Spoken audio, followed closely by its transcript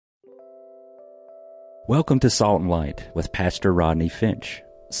Welcome to Salt and Light with Pastor Rodney Finch.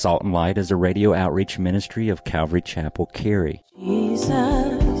 Salt and Light is a radio outreach ministry of Calvary Chapel, Cary. Jesus,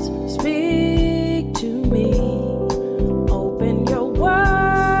 speak to me. Open your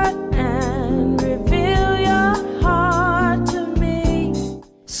word and reveal your heart to me.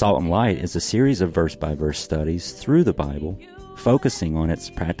 Salt and Light is a series of verse-by-verse studies through the Bible, focusing on its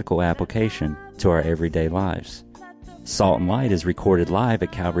practical application to our everyday lives. Salt and Light is recorded live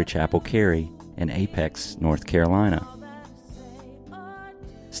at Calvary Chapel, Cary in Apex, North Carolina.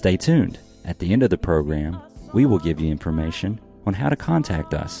 Stay tuned. At the end of the program, we will give you information on how to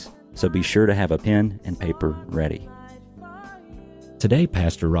contact us, so be sure to have a pen and paper ready. Today,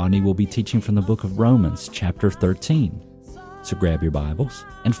 Pastor Rodney will be teaching from the book of Romans, chapter 13. So grab your Bibles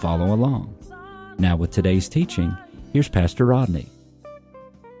and follow along. Now with today's teaching, here's Pastor Rodney.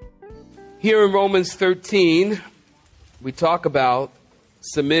 Here in Romans 13, we talk about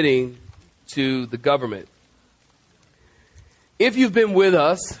submitting to the government. If you've been with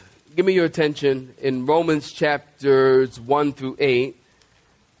us, give me your attention. In Romans chapters 1 through 8,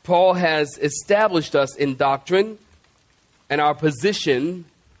 Paul has established us in doctrine and our position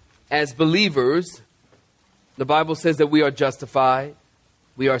as believers. The Bible says that we are justified,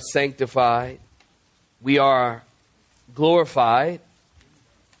 we are sanctified, we are glorified,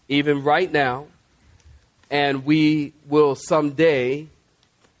 even right now, and we will someday,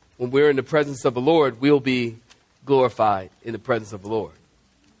 when we're in the presence of the Lord, we'll be glorified in the presence of the Lord.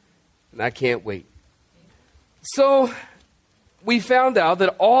 And I can't wait. So we found out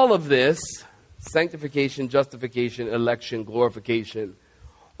that all of this, sanctification, justification, election, glorification,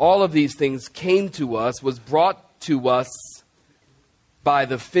 all of these things came to us, was brought to us by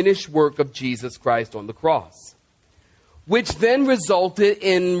the finished work of Jesus Christ on the cross, which then resulted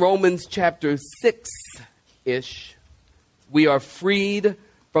in Romans chapter 6-ish. We are freed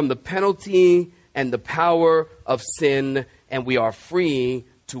from the penalty and the power of sin, and we are free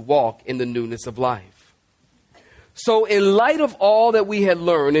to walk in the newness of life. So in light of all that we had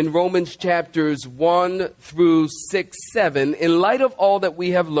learned in Romans chapters 1 through 6, 7, in light of all that we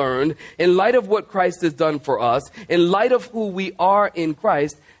have learned, in light of what Christ has done for us, in light of who we are in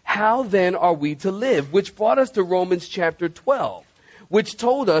Christ, how then are we to live? Which brought us to Romans chapter 12, which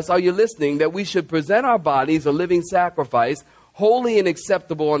told us, are you listening, that we should present our bodies a living sacrifice, holy and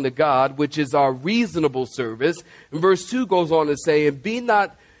acceptable unto God, which is our reasonable service. And verse 2 goes on to say, and be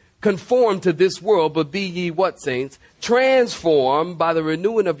not conformed to this world, but be ye what, saints? Transformed by the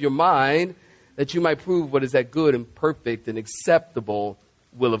renewing of your mind, that you might prove what is that good and perfect and acceptable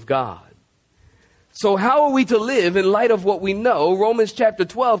will of God. So how are we to live in light of what we know? Romans chapter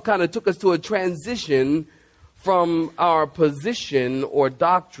 12 kind of took us to a transition from our position or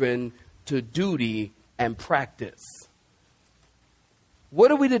doctrine to duty and practice. What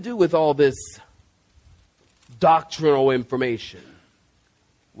are we to do with all this doctrinal information?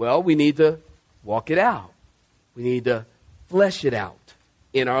 Well, we need to walk it out. We need to flesh it out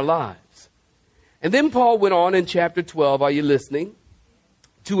in our lives. And then Paul went on in chapter 12, are you listening?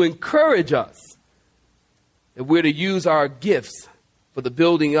 To encourage us that we're to use our gifts for the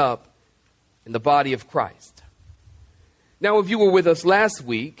building up in the body of Christ. Now, if you were with us last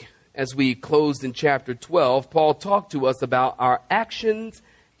week, as we closed in chapter 12, Paul talked to us about our actions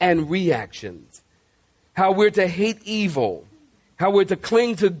and reactions, how we're to hate evil, how we're to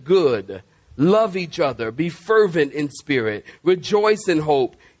cling to good, love each other, be fervent in spirit, rejoice in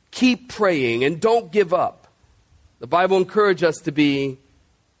hope, keep praying, and don't give up. The Bible encourages us to be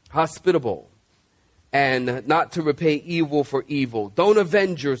hospitable and not to repay evil for evil. Don't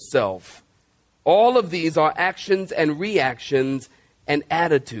avenge yourself. All of these are actions and reactions and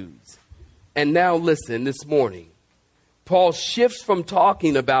attitudes. And now listen, this morning, Paul shifts from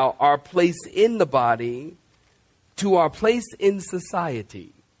talking about our place in the body to our place in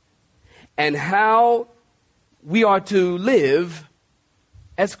society and how we are to live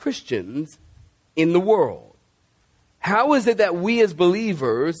as Christians in the world. How is it that we as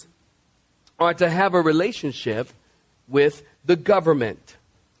believers are to have a relationship with the government?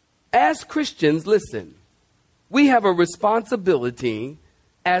 As Christians, listen, we have a responsibility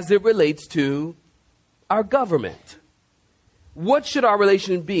as it relates to our government. What should our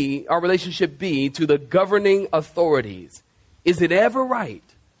relationship be to the governing authorities? Is it ever right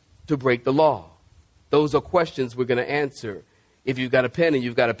to break the law? Those are questions we're going to answer. If you've got a pen and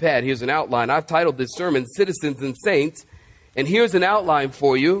you've got a pad, here's an outline. I've titled this sermon, Citizens and Saints, and here's an outline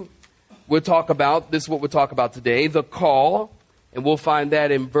for you. This is what we'll talk about today, the call, and we'll find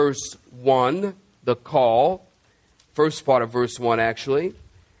that in verse 1, the call. First part of verse 1, actually.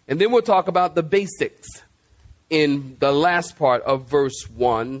 And then we'll talk about the basics. in the last part of verse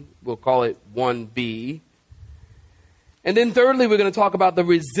 1. We'll call it 1b. And then thirdly, we're going to talk about the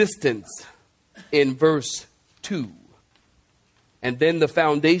resistance in verse 2. And then the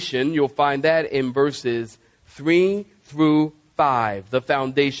foundation, you'll find that in verses 3 through 5, the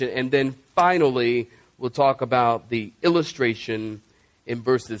foundation. And then finally, we'll talk about the illustration in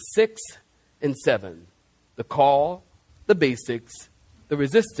verses 6 and 7. The call, the basics, the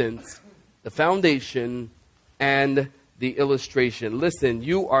resistance, the foundation, and the illustration. Listen,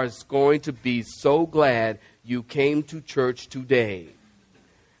 you are going to be so glad you came to church today,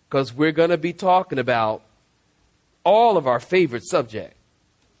 because we're going to be talking about all of our favorite subject.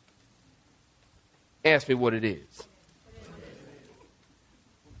 Ask me what it is.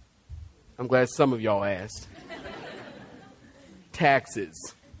 I'm glad some of y'all asked.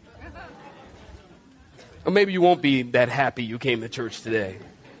 Taxes. Or maybe you won't be that happy you came to church today.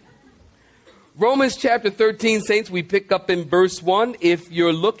 Romans chapter 13, saints, we pick up in verse 1. If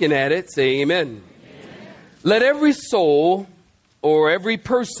you're looking at it, say amen. Let every soul or every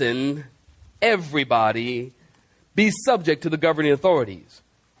person, everybody, be subject to the governing authorities.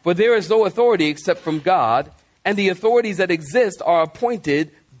 For there is no authority except from God, and the authorities that exist are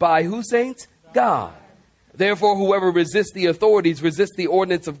appointed by who, saints? God. Therefore, whoever resists the authorities resists the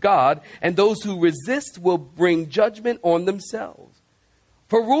ordinance of God, and those who resist will bring judgment on themselves.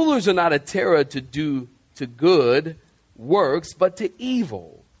 For rulers are not a terror to do to good works, but to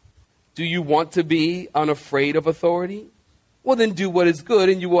evil. Do you want to be unafraid of authority? Well, then do what is good,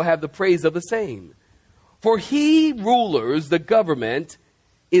 and you will have the praise of the same. For he, rulers, the government,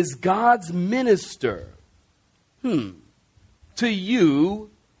 is God's minister. To you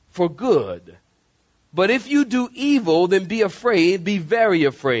for good. But if you do evil, then be afraid, be very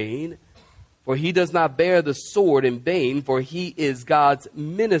afraid. For he does not bear the sword in vain, for he is God's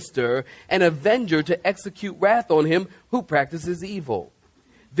minister, an avenger to execute wrath on him who practices evil.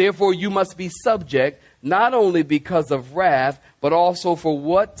 Therefore you must be subject, not only because of wrath, but also for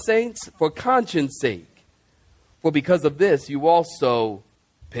what, saints? For conscience sake. For because of this you also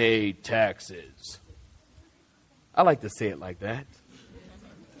pay taxes. I like to say it like that.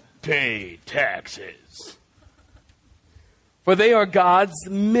 Pay taxes. For they are God's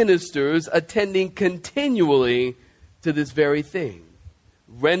ministers, attending continually to this very thing.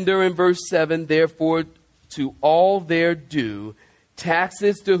 Render in verse 7, therefore, to all their due,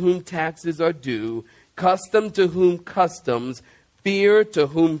 taxes to whom taxes are due, custom to whom customs, fear to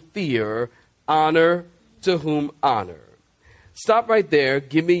whom fear, honor to whom honor. Stop right there.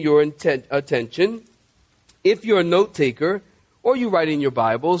 Give me your attention. If you're a note taker or you write in your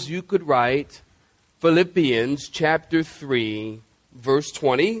Bibles, you could write Philippians chapter 3, verse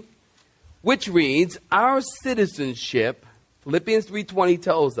 20, which reads, our citizenship, Philippians 3:20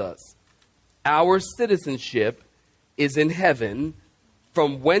 tells us, our citizenship is in heaven,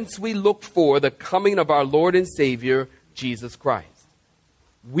 from whence we look for the coming of our Lord and Savior, Jesus Christ.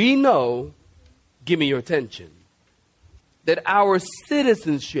 We know, give me your attention, that our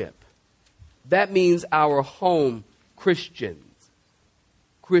citizenship, that means our home, Christians,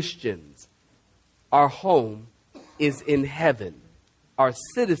 our home is in heaven. Our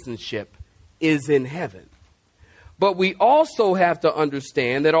citizenship is in heaven. But we also have to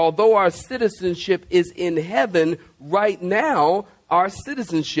understand that although our citizenship is in heaven, right now, our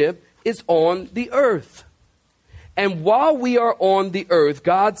citizenship is on the earth. And while we are on the earth,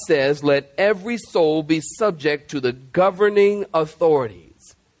 God says, let every soul be subject to the governing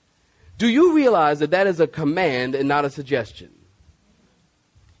authorities. Do you realize that that is a command and not a suggestion?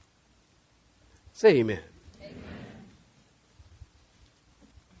 Say amen. Amen.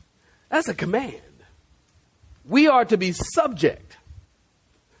 That's a command. We are to be subject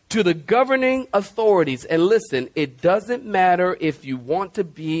to the governing authorities. And listen, it doesn't matter if you want to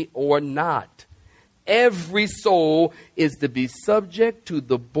be or not. Every soul is to be subject to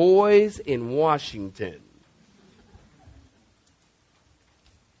the boys in Washington.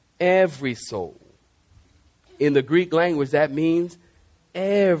 Every soul. In the Greek language, that means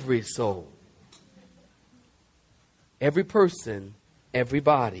every soul. Every person,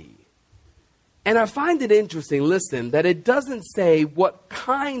 everybody. And I find it interesting, listen, that it doesn't say what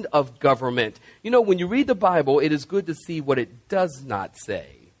kind of government. You know, when you read the Bible, it is good to see what it does not say.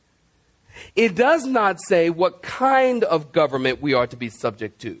 It does not say what kind of government we are to be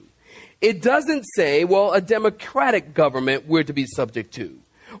subject to. It doesn't say, well, a democratic government we're to be subject to,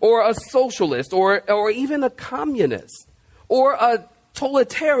 or a socialist, or even a communist, or a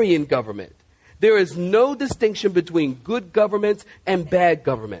totalitarian government. There is no distinction between good governments and bad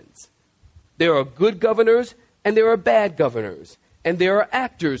governments. There are good governors and there are bad governors. And there are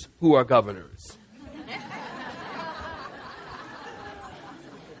actors who are governors.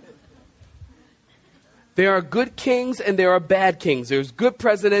 There are good kings and there are bad kings. There's good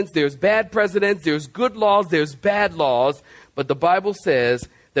presidents, there's bad presidents, there's good laws, there's bad laws. But the Bible says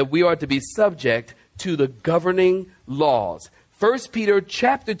that we are to be subject to the governing laws. 1 Peter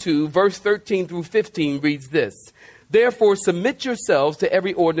chapter 2, verse 13 through 15 reads this. Therefore, submit yourselves to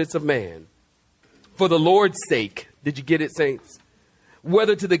every ordinance of man, for the Lord's sake. Did you get it, saints?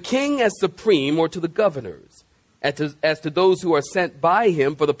 Whether to the king as supreme or to the governors, as to those who are sent by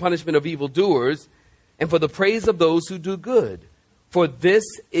him for the punishment of evildoers and for the praise of those who do good. For this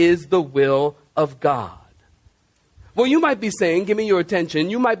is the will of God. Well, you might be saying, give me your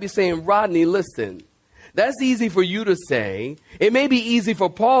attention, you might be saying, Rodney, listen. That's easy for you to say. It may be easy for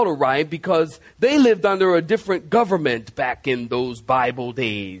Paul to write because they lived under a different government back in those Bible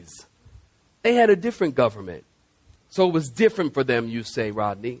days. They had a different government. So it was different for them, you say,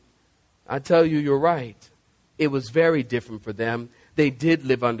 Rodney. I tell you, you're right. It was very different for them. They did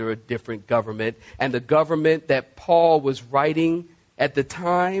live under a different government. And the government that Paul was writing at the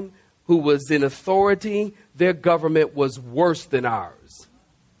time, who was in authority, their government was worse than ours.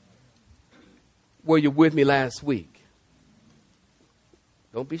 Were you with me last week?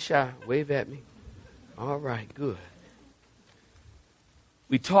 Don't be shy. Wave at me. All right, good.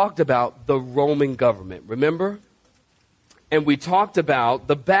 We talked about the Roman government, remember? And we talked about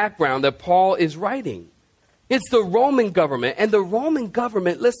the background that Paul is writing. It's the Roman government. And the Roman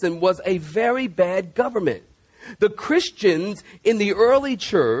government, listen, was a very bad government. The Christians in the early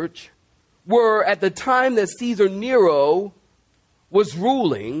church were, at the time that Caesar Nero was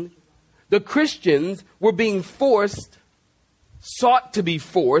ruling, the Christians were being sought to be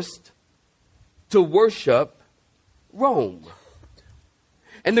forced to worship Rome.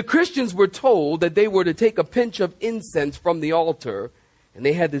 And the Christians were told that they were to take a pinch of incense from the altar, and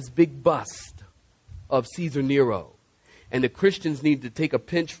they had this big bust of Caesar Nero. And the Christians needed to take a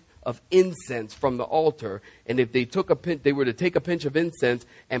pinch of incense from the altar, and if they took a pinch, they were to take a pinch of incense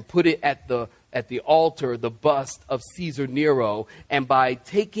and put it at the altar, the bust of Caesar Nero, and by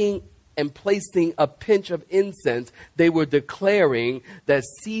taking and placing a pinch of incense, they were declaring that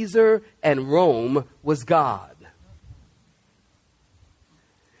Caesar and Rome was God.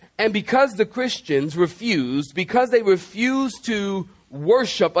 And because the Christians refused, because they refused to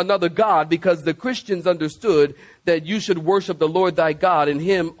worship another God, because the Christians understood that you should worship the Lord thy God, and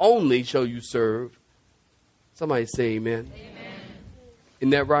him only shall you serve. Somebody say amen. Amen. Isn't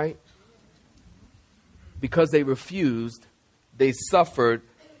that right? Because they refused, they suffered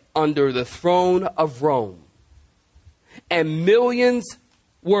under the throne of Rome. And millions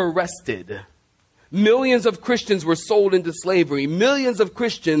were arrested. Millions of Christians were sold into slavery. Millions of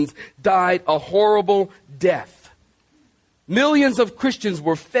Christians died a horrible death. Millions of Christians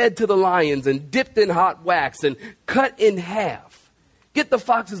were fed to the lions and dipped in hot wax and cut in half. Get the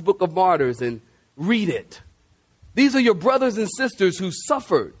Fox's Book of Martyrs and read it. These are your brothers and sisters who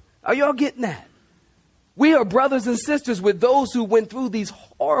suffered. Are y'all getting that? We are brothers and sisters with those who went through these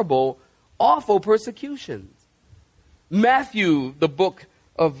horrible, awful persecutions. Matthew, the book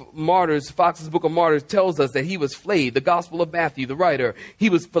of Martyrs, Fox's Book of Martyrs, tells us that he was flayed. The Gospel of Matthew, the writer, he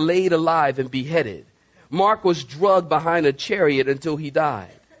was filleted alive and beheaded. Mark was drugged behind a chariot until he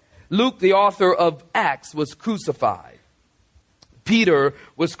died. Luke, the author of Acts, was crucified. Peter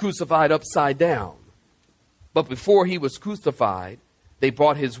was crucified upside down. But before he was crucified, they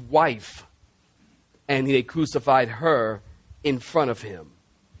brought his wife and they crucified her in front of him.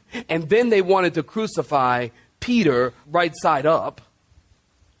 And then they wanted to crucify Peter right side up.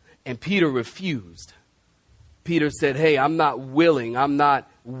 And Peter refused. Peter said, hey, I'm not willing, I'm not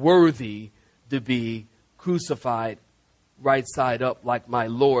worthy to be crucified right side up like my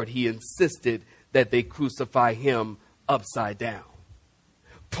Lord. He insisted that they crucify him upside down.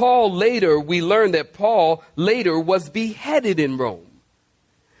 We learned that Paul later was beheaded in Rome.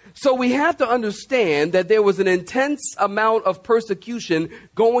 So we have to understand that there was an intense amount of persecution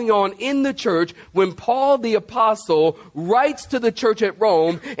going on in the church when Paul the apostle writes to the church at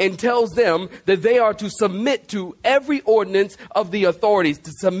Rome and tells them that they are to submit to every ordinance of the authorities,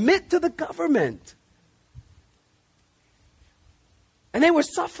 to submit to the government. And they were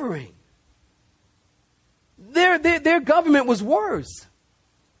suffering. Their government was worse.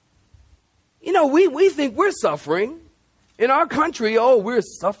 You know, we think we're suffering. In our country, we're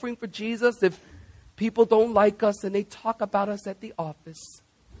suffering for Jesus if people don't like us and they talk about us at the office.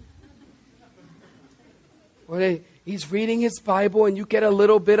 Or he's reading his Bible and you get a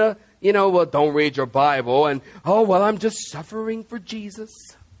little bit of, well, don't read your Bible. And, I'm just suffering for Jesus.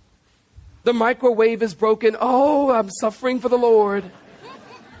 The microwave is broken. I'm suffering for the Lord.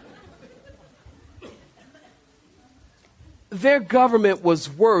 their government was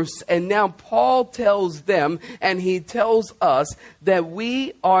worse, and now Paul tells them, and he tells us, that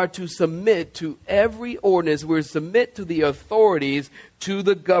we are to submit to every ordinance. We're to submit to the authorities, to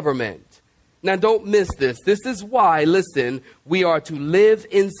the government. Now, don't miss this. This is why, listen, we are to live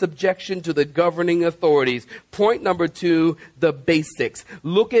in subjection to the governing authorities. Point number 2, the basics.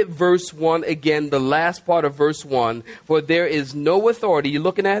 Look at verse 1 again, the last part of verse 1. For there is no authority. You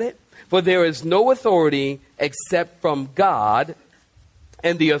looking at it? For there is no authority except from God,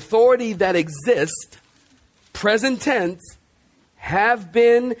 and the authority that exists, present tense, have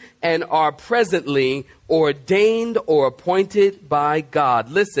been and are presently ordained or appointed by God.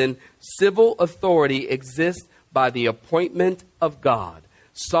 Listen, civil authority exists by the appointment of God.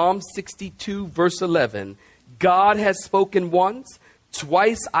 Psalm 62, verse 11. God has spoken once,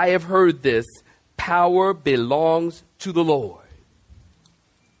 twice I have heard this. Power belongs to the Lord.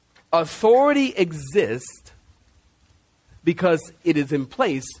 Authority exists because it is in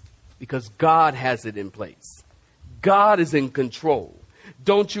place, because God has it in place. God is in control.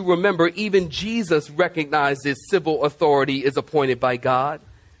 Don't you remember, even Jesus recognized his civil authority is appointed by God?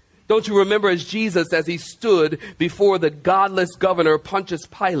 Don't you remember as Jesus, as he stood before the godless governor Pontius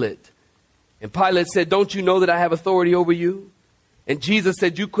Pilate, and Pilate said, don't you know that I have authority over you? And Jesus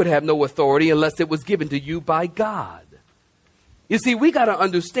said, you could have no authority unless it was given to you by God. You see, we got to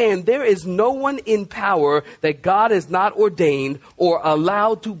understand there is no one in power that God has not ordained or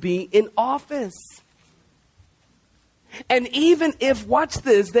allowed to be in office. And even if, watch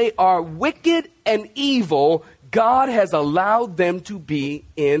this, they are wicked and evil, God has allowed them to be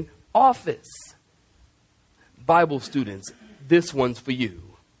in office. Bible students, this one's for you.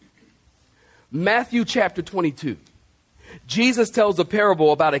 Matthew chapter 22. Jesus tells a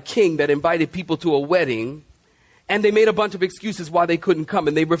parable about a king that invited people to a wedding, and they made a bunch of excuses why they couldn't come,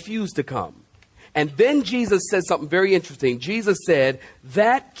 and they refused to come. And then Jesus said something very interesting. Jesus said,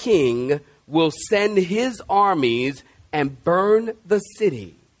 that king will send his armies and burn the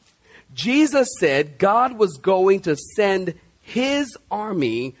city. Jesus said God was going to send his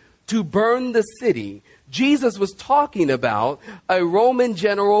army to burn the city. Jesus was talking about a Roman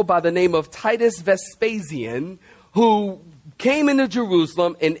general by the name of Titus Vespasian, who came into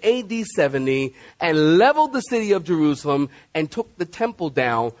Jerusalem in AD 70 and leveled the city of Jerusalem and took the temple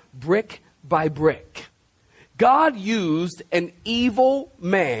down brick by brick. God used an evil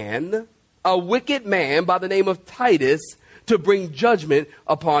man, a wicked man by the name of Titus, to bring judgment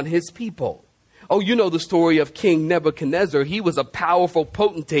upon his people. Oh, you know the story of King Nebuchadnezzar. He was a powerful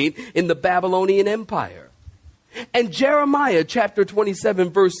potentate in the Babylonian Empire. And Jeremiah chapter 27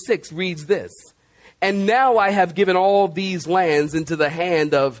 verse 6 reads this. And now I have given all these lands into the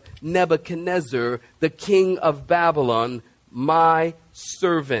hand of Nebuchadnezzar, the king of Babylon, my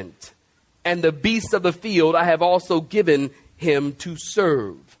servant. And the beasts of the field I have also given him to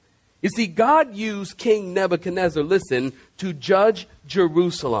serve. You see, God used King Nebuchadnezzar, listen, to judge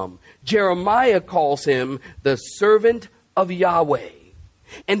Jerusalem. Jeremiah calls him the servant of Yahweh.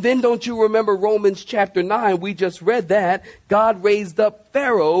 And then don't you remember Romans chapter 9? We just read that. God raised up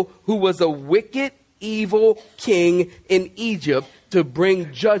Pharaoh, who was a wicked, evil king in Egypt, to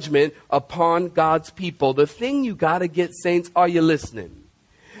bring judgment upon God's people. The thing you got to get, saints, are you listening?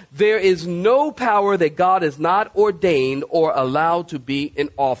 There is no power that God has not ordained or allowed to be in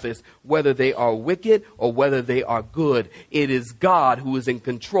office, whether they are wicked or whether they are good. It is God who is in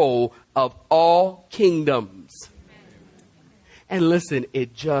control of all kingdoms. And listen,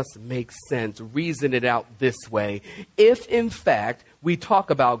 it just makes sense. Reason it out this way. If, in fact, we talk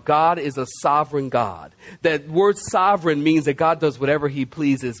about God is a sovereign God, that word sovereign means that God does whatever he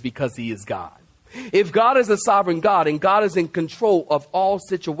pleases because he is God. If God is a sovereign God and God is in control of all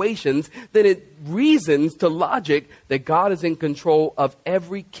situations, then it reasons to logic that God is in control of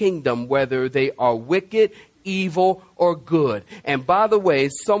every kingdom, whether they are wicked, evil, or good. And by the way,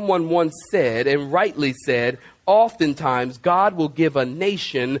 someone once said, and rightly said, oftentimes God will give a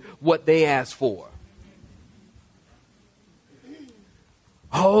nation what they ask for.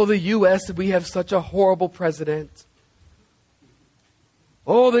 Oh, the U.S., we have such a horrible president.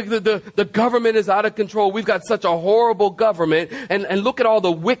 Oh, the government is out of control. We've got such a horrible government. And look at all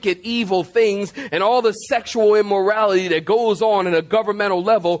the wicked, evil things and all the sexual immorality that goes on at a governmental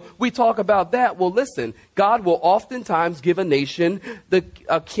level. We talk about that. Well, listen, God will oftentimes give a nation,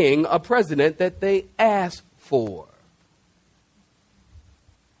 a king, a president that they ask for.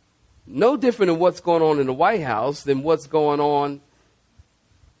 No different than what's going on in the White House than what's going on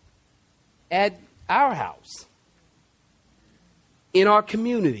at our house. In our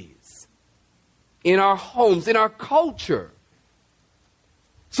communities, in our homes, in our culture.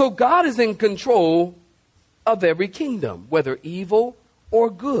 So God is in control of every kingdom, whether evil or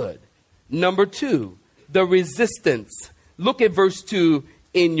good. Number 2, the resistance. Look at verse 2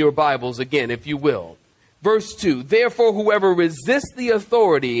 in your Bibles again, if you will. Verse 2, therefore whoever resists the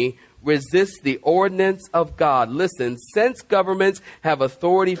authority resists the ordinance of God. Listen, since governments have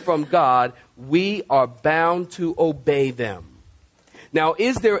authority from God, we are bound to obey them. Now,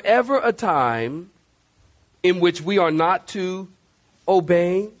 is there ever a time in which we are not to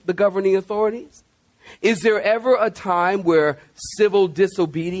obey the governing authorities? Is there ever a time where civil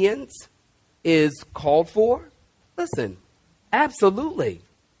disobedience is called for? Listen, absolutely.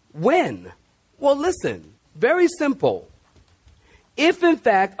 When? Well, listen, very simple. If, in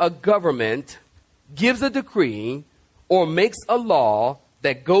fact, a government gives a decree or makes a law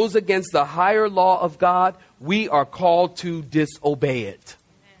that goes against the higher law of God, we are called to disobey it.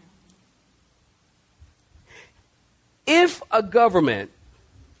 If a government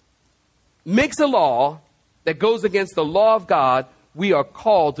makes a law that goes against the law of God, we are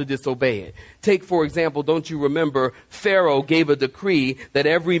called to disobey it. Take, for example, don't you remember Pharaoh gave a decree that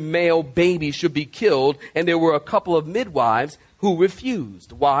every male baby should be killed, and there were a couple of midwives who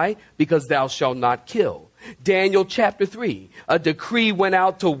refused. Why? Because thou shalt not kill. Daniel chapter 3, a decree went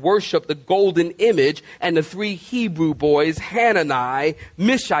out to worship the golden image, and the 3 Hebrew boys, Hanani,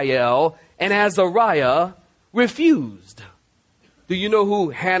 Mishael, and Azariah, refused. Do you know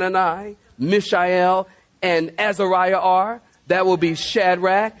who Hanani, Mishael, and Azariah are? That will be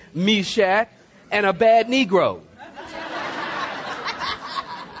Shadrach, Meshach, and a bad Negro.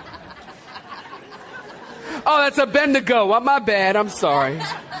 Oh, that's Abednego. My bad. I'm sorry.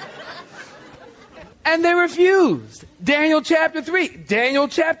 And they refused. Daniel chapter 3. Daniel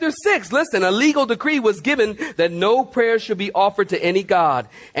chapter 6. Listen, a legal decree was given that no prayer should be offered to any god.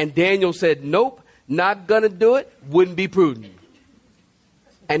 And Daniel said, nope, not gonna do it. Wouldn't be prudent.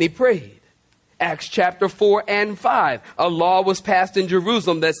 And he prayed. Acts chapter 4 and 5. A law was passed in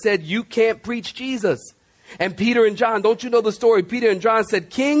Jerusalem that said you can't preach Jesus. And Peter and John, don't you know the story? Peter and John said,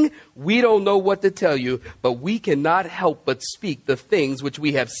 King, we don't know what to tell you, but we cannot help but speak the things which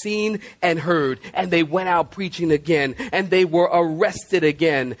we have seen and heard. And they went out preaching again, and they were arrested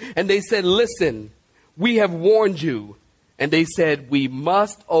again. And they said, listen, we have warned you. And they said, we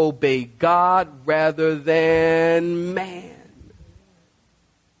must obey God rather than man.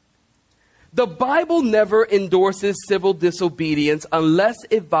 The Bible never endorses civil disobedience unless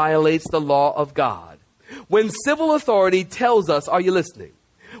it violates the law of God. When civil authority tells us, are you listening?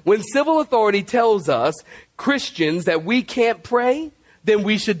 When civil authority tells us, Christians, that we can't pray, then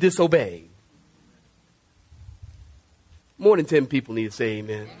we should disobey. More than 10 people need to say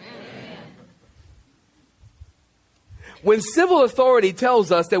amen. When civil authority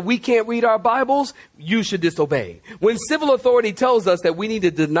tells us that we can't read our Bibles, you should disobey. When civil authority tells us that we need to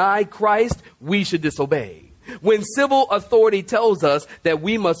deny Christ, we should disobey. When civil authority tells us that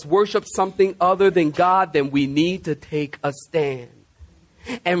we must worship something other than God, then we need to take a stand.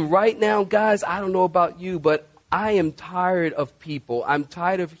 And right now, guys, I don't know about you, but I am tired of people. I'm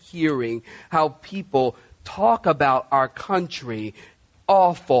tired of hearing how people talk about our country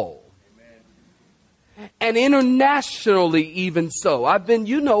awful. And internationally, even so. I've been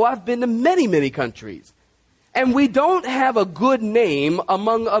to many, many countries. And we don't have a good name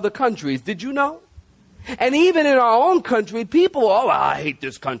among other countries. Did you know? And even in our own country, people, I hate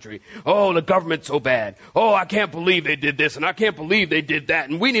this country. Oh, the government's so bad. Oh, I can't believe they did this, and I can't believe they did that,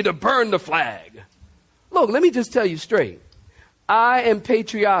 and we need to burn the flag. Look, let me just tell you straight. I am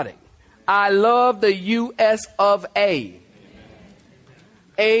patriotic. I love the U.S. of A.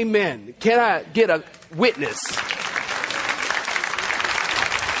 Amen. Can I get a witness?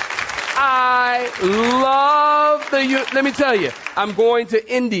 I love let me tell you, I'm going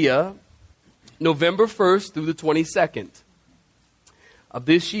to India November 1st through the 22nd of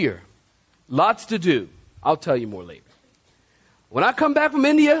this year. Lots to do. I'll tell you more later. When I come back from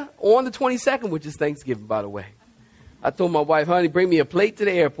India on the 22nd, which is Thanksgiving, by the way, I told my wife, honey, bring me a plate to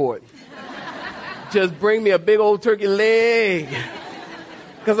the airport. Just bring me a big old turkey leg.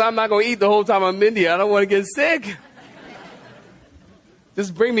 Because I'm not going to eat the whole time I'm in India. I don't want to get sick.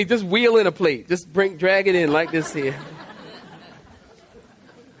 Just wheel in a plate. Just drag it in like this here.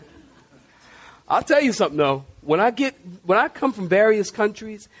 I'll tell you something though. When I come from various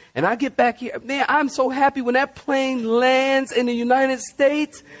countries and I get back here, man, I'm so happy when that plane lands in the United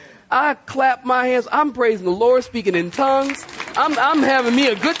States. I clap my hands. I'm praising the Lord, speaking in tongues. I'm having me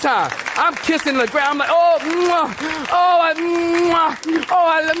a good time. I'm kissing the ground. I'm like,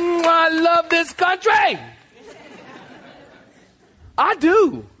 I love this country. I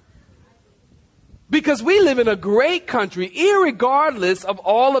do. Because we live in a great country, irregardless of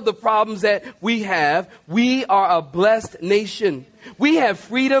all of the problems that we have. We are a blessed nation. We have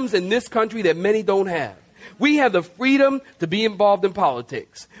freedoms in this country that many don't have. We have the freedom to be involved in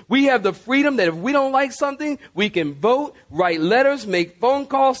politics. We have the freedom that if we don't like something, we can vote, write letters, make phone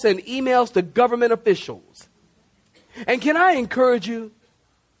calls, send emails to government officials. And can I encourage you?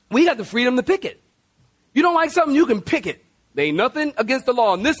 We got the freedom to pick it. You don't like something, you can pick it. There ain't nothing against the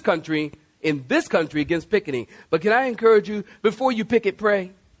law in this country against picketing. But can I encourage you, before you pick it,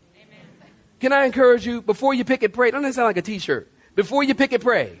 pray? Amen. Can I encourage you, before you pick it, pray? Doesn't that sound like a t-shirt? Before you pick it,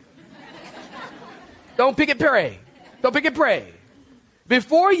 pray. Don't pick it, pray. Don't pick it, pray.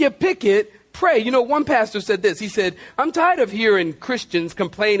 Before you pick it, pray. You know, one pastor said this. He said, I'm tired of hearing Christians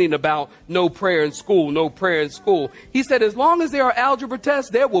complaining about no prayer in school, no prayer in school. He said, as long as there are algebra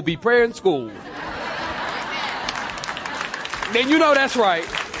tests, there will be prayer in school. Then you know that's right.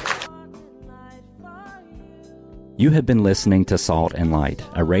 You have been listening to Salt and Light,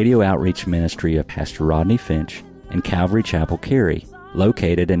 a radio outreach ministry of Pastor Rodney Finch and Calvary Chapel, Cary,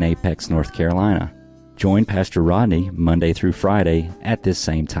 located in Apex, North Carolina. Join Pastor Rodney Monday through Friday at this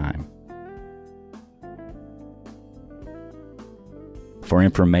same time. For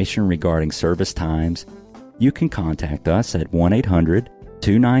information regarding service times, you can contact us at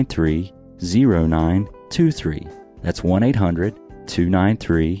 1-800-293-0923. That's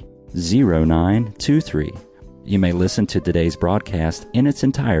 1-800-293-0923. You may listen to today's broadcast in its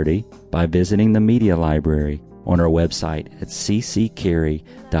entirety by visiting the media library on our website at cccary.org.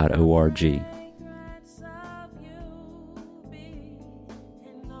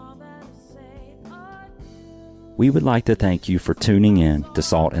 We would like to thank you for tuning in to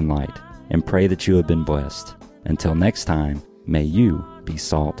Salt and Light and pray that you have been blessed. Until next time, may you be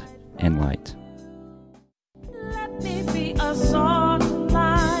salt and light. Let me be a salt.